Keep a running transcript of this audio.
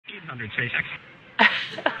100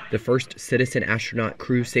 SpaceX. The first citizen astronaut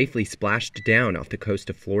crew safely splashed down off the coast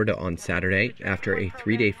of Florida on Saturday after a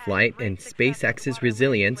 3-day flight in SpaceX's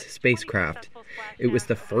Resilience spacecraft. It was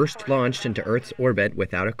the first launched into Earth's orbit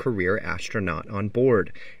without a career astronaut on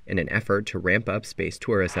board, in an effort to ramp up space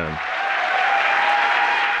tourism.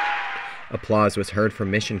 Applause was heard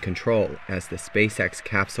from Mission Control as the SpaceX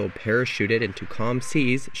capsule parachuted into calm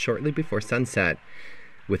seas shortly before sunset.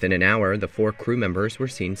 Within an hour, the 4 crew members were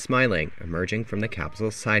seen smiling, emerging from the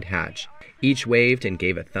capsule's side hatch. Each waved and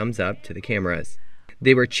gave a thumbs up to the cameras.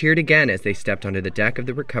 They were cheered again as they stepped onto the deck of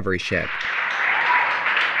the recovery ship.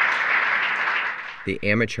 The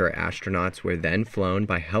amateur astronauts were then flown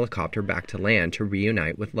by helicopter back to land to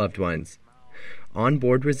reunite with loved ones. On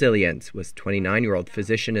board Resilience was 29-year-old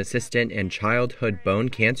physician assistant and childhood bone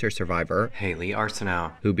cancer survivor Haley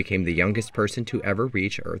Arsenault, who became the youngest person to ever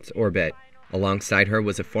reach Earth's orbit. Alongside her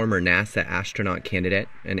was a former NASA astronaut candidate,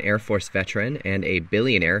 an Air Force veteran, and a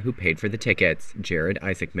billionaire who paid for the tickets, Jared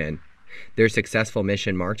Isaacman. Their successful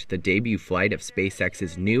mission marked the debut flight of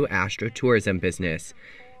SpaceX's new astrotourism business.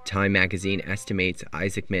 Time magazine estimates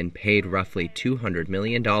Isaacman paid roughly $200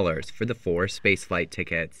 million for the 4 spaceflight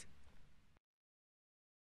tickets.